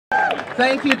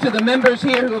Thank you to the members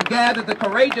here who have gathered, the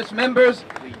courageous members.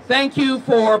 Thank you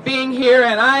for being here,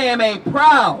 and I am a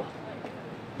proud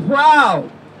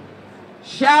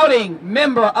shouting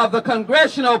member of the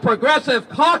Congressional Progressive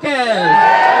Caucus.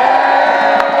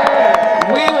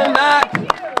 We will not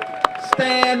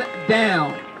stand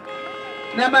down.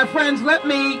 Now, my friends, let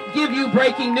me give you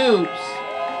breaking news.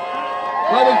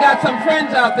 Well, we've got some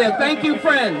friends out there. Thank you,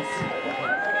 friends.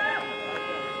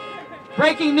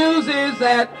 Breaking news is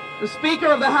that the Speaker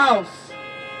of the House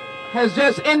has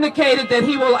just indicated that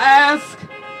he will ask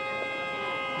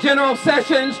General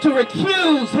Sessions to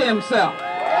recuse himself.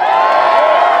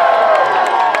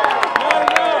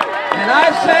 And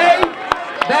I say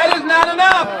that is not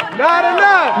enough. Not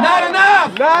enough. Not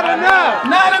enough. Not enough.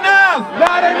 Not enough.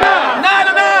 Not enough. Not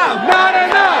enough. Not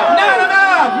enough. Not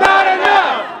enough. Not enough.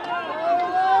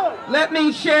 Let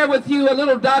me share with you a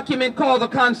little document called the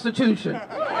Constitution.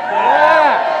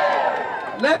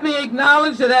 Let me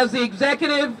acknowledge that as the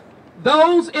executive,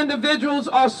 those individuals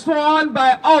are sworn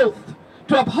by oath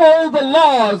to uphold the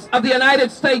laws of the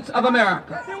United States of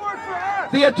America.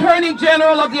 The Attorney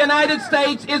General of the United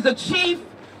States is the chief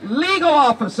legal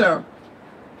officer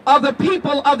of the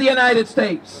people of the United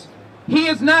States. He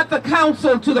is not the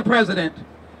counsel to the President.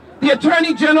 The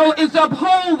Attorney General is to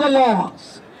uphold the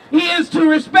laws. He is to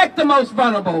respect the most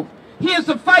vulnerable. He is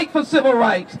to fight for civil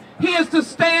rights. He is to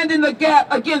stand in the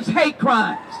gap against hate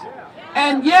crimes.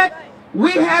 And yet,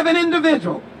 we have an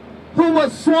individual who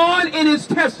was sworn in his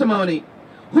testimony,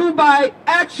 who by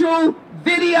actual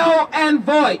video and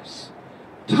voice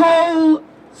told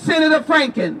Senator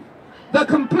Franken the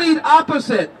complete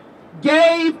opposite,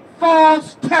 gave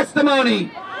false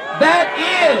testimony. That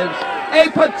is a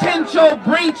potential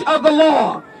breach of the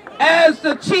law. As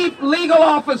the chief legal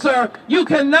officer, you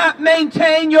cannot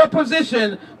maintain your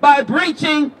position by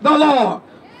breaching the law.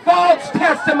 False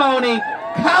testimony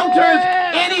counters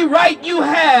any right you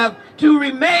have to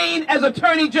remain as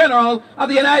Attorney General of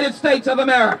the United States of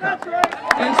America.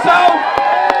 And so,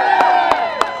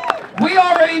 we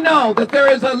already know that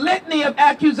there is a litany of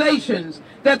accusations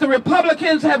that the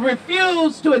Republicans have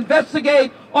refused to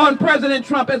investigate on President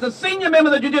Trump. As a senior member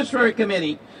of the Judiciary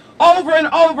Committee, over and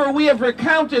over we have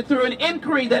recounted through an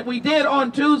inquiry that we did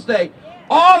on Tuesday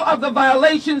all of the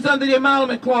violations under the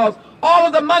Emoluments Clause, all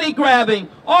of the money grabbing,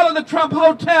 all of the Trump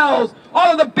hotels,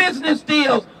 all of the business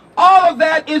deals. All of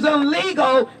that is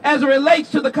illegal as it relates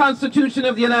to the Constitution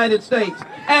of the United States.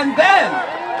 And then,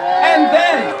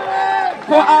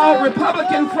 for our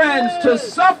Republican friends to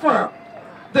suffer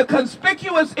the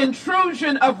conspicuous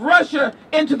intrusion of Russia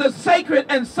into the sacred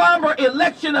and somber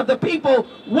election of the people,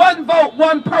 one vote,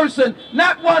 one person,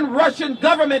 not one Russian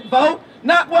government vote,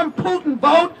 not one Putin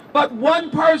vote, but one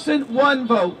person, one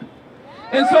vote.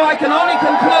 And so I can only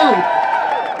conclude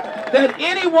that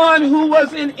anyone who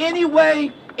was in any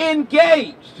way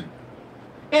engaged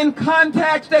in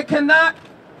contacts that cannot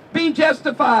be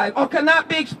justified or cannot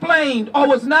be explained or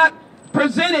was not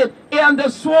presented in the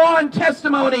sworn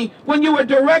testimony when you were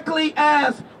directly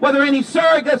asked whether any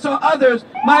surrogates or others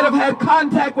might have had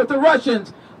contact with the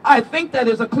Russians. I think that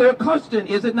is a clear question,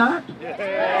 is it not?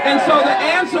 And so the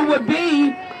answer would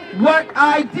be what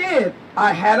I did.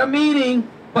 I had a meeting,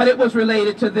 but it was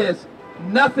related to this.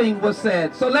 Nothing was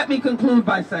said. So let me conclude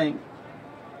by saying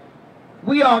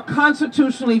we are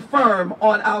constitutionally firm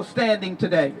on our standing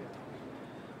today.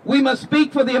 We must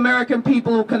speak for the American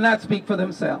people who cannot speak for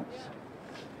themselves.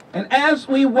 And as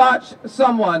we watch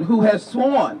someone who has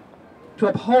sworn to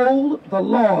uphold the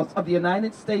laws of the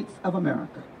United States of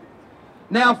America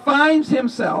now finds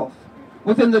himself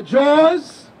within the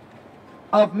jaws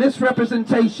of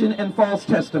misrepresentation and false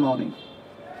testimony,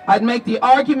 I'd make the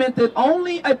argument that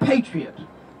only a patriot,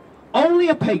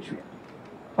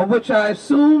 of which I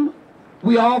assume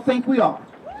we all think we are,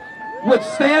 would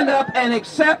stand up and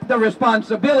accept the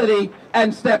responsibility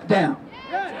and step down.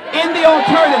 In the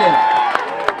alternative,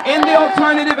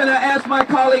 and I ask my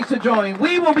colleagues to join,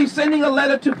 we will be sending a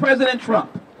letter to President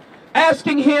Trump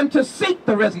asking him to seek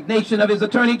the resignation of his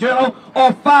Attorney General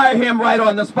or fire him right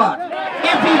on the spot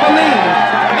if he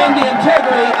believes in the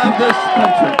integrity of this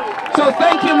country. So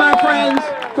thank you, my friends,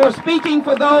 for speaking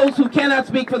for those who cannot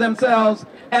speak for themselves,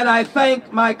 and I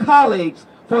thank my colleagues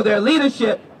for their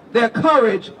leadership, their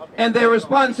courage, and their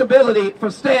responsibility for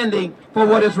standing for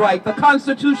what is right. The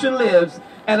Constitution lives,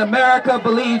 and America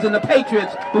believes in the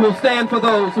patriots who will stand for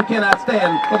those who cannot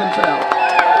stand for themselves.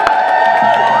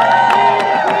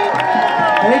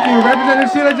 Thank you,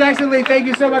 Representative Sheila Jackson Lee. Thank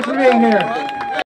you so much for being here.